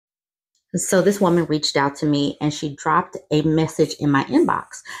So this woman reached out to me and she dropped a message in my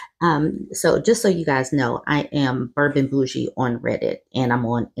inbox. So just so you guys know, I am Bourbon Bougie on Reddit and I'm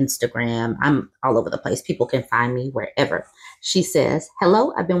on Instagram. I'm all over the place. People can find me wherever. She says,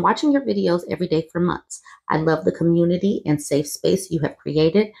 "Hello, I've been watching your videos every day for months. I love the community and safe space you have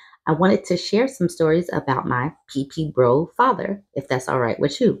created. I wanted to share some stories about my PeePeeBro father, if that's all right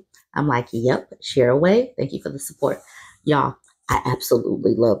with you." I'm like, "Yep, share away. Thank you for the support." Y'all, I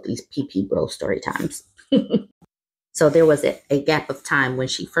absolutely love these PeePeeBro story times. So there was a gap of time when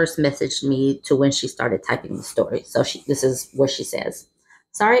she first messaged me to when she started typing the story. So this is where she says,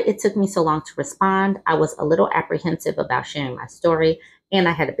 "Sorry it took me so long to respond. I was a little apprehensive about sharing my story and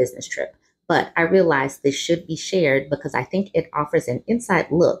I had a business trip. But I realized this should be shared because I think it offers an inside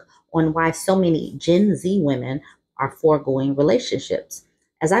look on why so many Gen Z women are foregoing relationships.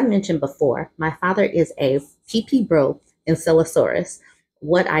 As I mentioned before, my father is a PeePeeBro and Celosaurus.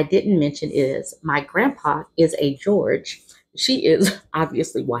 What I didn't mention is my grandpa is a George. She is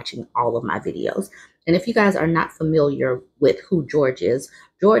obviously watching all of my videos. And if you guys are not familiar with who George is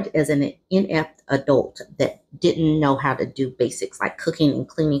an inept adult that didn't know how to do basics like cooking and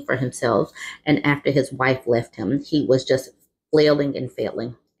cleaning for himself. And after his wife left him, he was just flailing and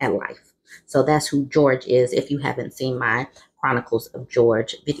failing at life. So that's who George is if you haven't seen my Chronicles of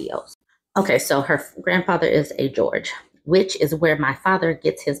George videos. Okay, so her grandfather is a George, which is where my father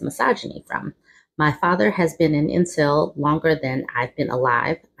gets his misogyny from. My father has been an incel longer than I've been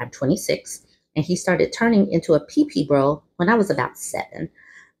alive. I'm 26, and he started turning into a PeePeeBro when I was about 7.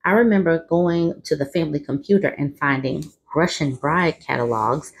 I remember going to the family computer and finding Russian bride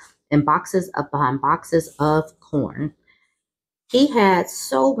catalogs and boxes upon boxes of corn. He had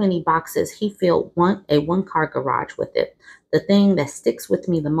so many boxes, he filled a one-car garage with it. The thing that sticks with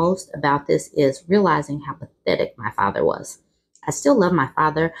me the most about this is realizing how pathetic my father was. I still love my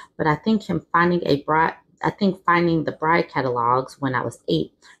father, but I think finding the bride catalogs when I was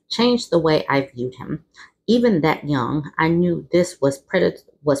 8 changed the way I viewed him. Even that young, I knew this was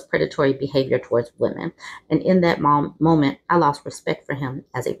predatory behavior towards women, and in that moment, I lost respect for him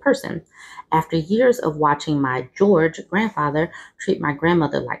as a person. After years of watching my George grandfather treat my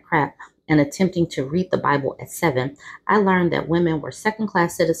grandmother like crap and attempting to read the Bible at 7, I learned that women were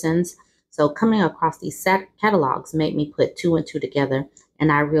second-class citizens. So coming across these catalogs made me put two and two together, and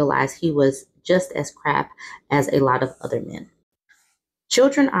I realized he was just as crap as a lot of other men.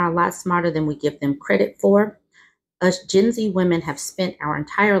 Children are a lot smarter than we give them credit for. Us Gen Z women have spent our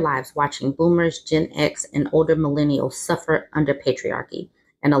entire lives watching boomers, Gen X, and older millennials suffer under patriarchy,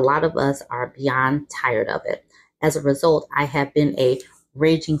 and a lot of us are beyond tired of it. As a result, I have been a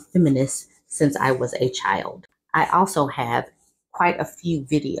raging feminist since I was a child. I also have quite a few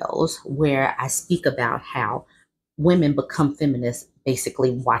videos where I speak about how women become feminists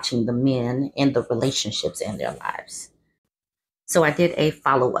basically watching the men and the relationships in their lives. So I did a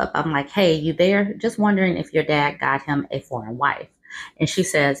follow up. I'm like, "Hey, you there? Just wondering if your dad got him a foreign wife." And she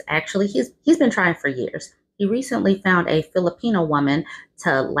says, "Actually, he's been trying for years. He recently found a Filipino woman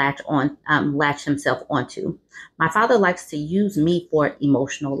to latch himself onto. My father likes to use me for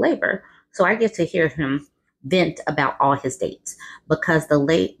emotional labor, so I get to hear him vent about all his dates. Because the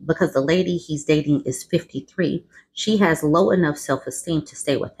lady he's dating is 53, she has low enough self-esteem to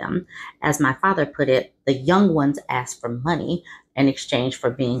stay with him. As my father put it, the young ones ask for money in exchange for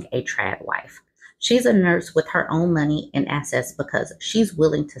being a trad wife. She's a nurse with her own money and assets because she's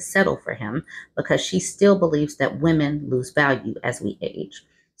willing to settle for him because she still believes that women lose value as we age.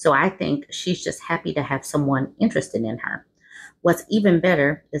 So I think she's just happy to have someone interested in her. What's even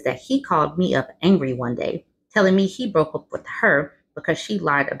better is that he called me up angry one day, telling me he broke up with her because she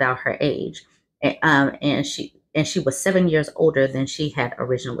lied about her age, and she was 7 years older than she had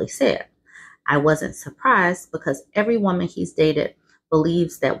originally said. I wasn't surprised because every woman he's dated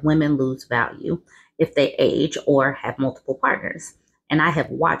believes that women lose value if they age or have multiple partners. And I have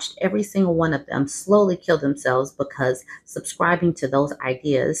watched every single one of them slowly kill themselves because subscribing to those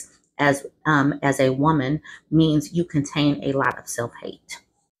ideas as a woman means you contain a lot of self-hate.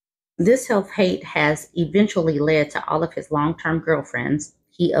 This self-hate has eventually led to all of his long-term girlfriends.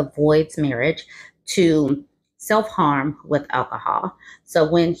 He avoids marriage to self-harm with alcohol. So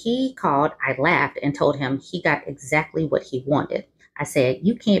when he called, I laughed and told him he got exactly what he wanted. I said,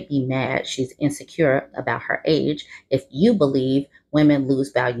 "You can't be mad she's insecure about her age if you believe women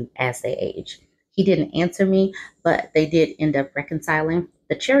lose value as they age." He didn't answer me, but they did end up reconciling.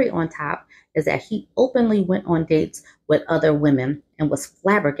 The cherry on top is that he openly went on dates with other women and was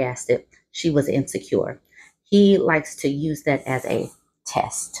flabbergasted she was insecure. He likes to use that as a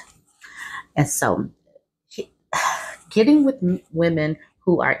test. And so getting with women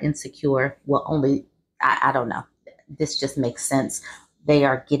who are insecure will only, I don't know. This just makes sense. They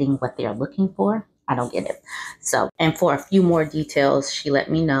are getting what they're looking for. I don't get it. So, and for a few more details, she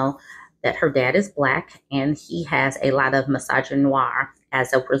let me know that her dad is Black and he has a lot of misogynoir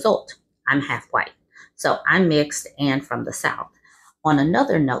as a result. I'm half white. So I'm mixed and from the South. On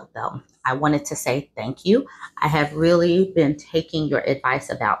another note, though, I wanted to say thank you. I have really been taking your advice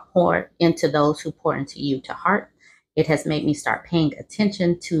about pour into those who pour into you to heart. It has made me start paying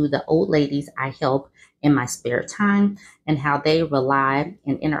attention to the old ladies I help in my spare time and how they rely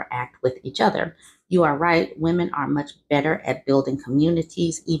and interact with each other. You are right, women are much better at building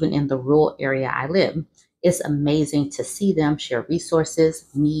communities, even in the rural area I live. It's amazing to see them share resources,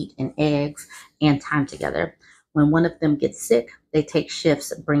 meat and eggs, and time together. When one of them gets sick, they take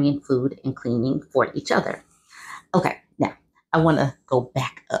shifts bringing food and cleaning for each other. Okay, now I want to go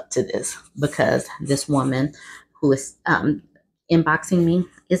back up to this because this woman who is inboxing me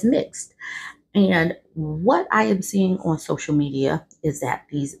is mixed. And what I am seeing on social media is that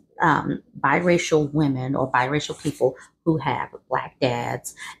these biracial women or biracial people who have Black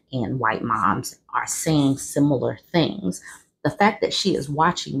dads and white moms are saying similar things. The fact that she is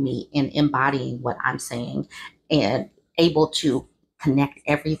watching me and embodying what I'm saying and able to connect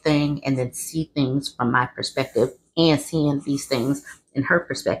everything and then see things from my perspective and seeing these things in her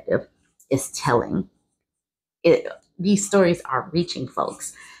perspective is telling. These stories are reaching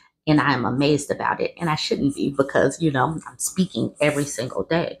folks and I'm amazed about it. And I shouldn't be because, I'm speaking every single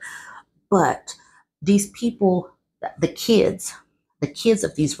day. But these people, the kids, the kids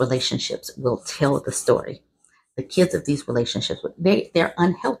of these relationships will tell the story. The kids of these relationships, they're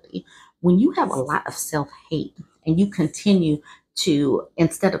unhealthy. When you have a lot of self-hate and you continue to,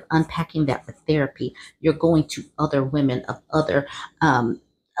 instead of unpacking that with therapy, you're going to other women of other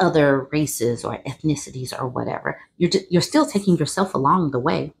races or ethnicities or whatever. You're still taking yourself along the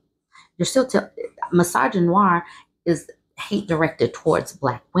way. You're still misogynoir is hate directed towards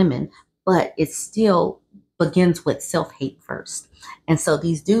Black women, but it still begins with self-hate first. And so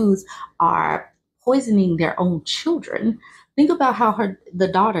these dudes are poisoning their own children. Think about how the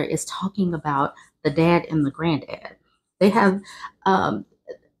daughter is talking about the dad and the granddad. They have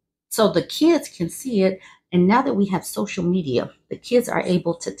so the kids can see it. And now that we have social media, the kids are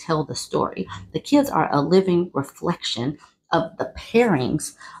able to tell the story. The kids are a living reflection of the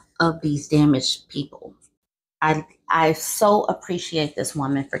pairings of these damaged people. I so appreciate this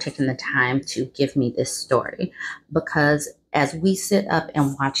woman for taking the time to give me this story because as we sit up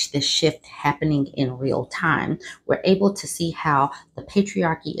and watch this shift happening in real time, we're able to see how the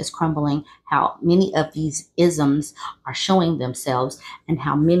patriarchy is crumbling, how many of these isms are showing themselves, and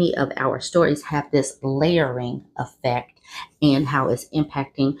how many of our stories have this layering effect and how it's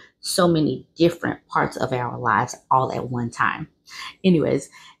impacting so many different parts of our lives all at one time. Anyways,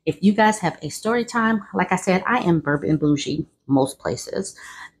 if you guys have a story time, like I said, I am Bourbon Bougie most places.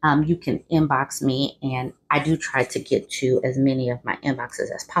 You can inbox me, and I do try to get to as many of my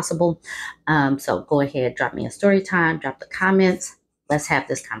inboxes as possible. So go ahead, drop me a story time, drop the comments. Let's have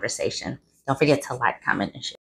this conversation. Don't forget to like, comment, and share.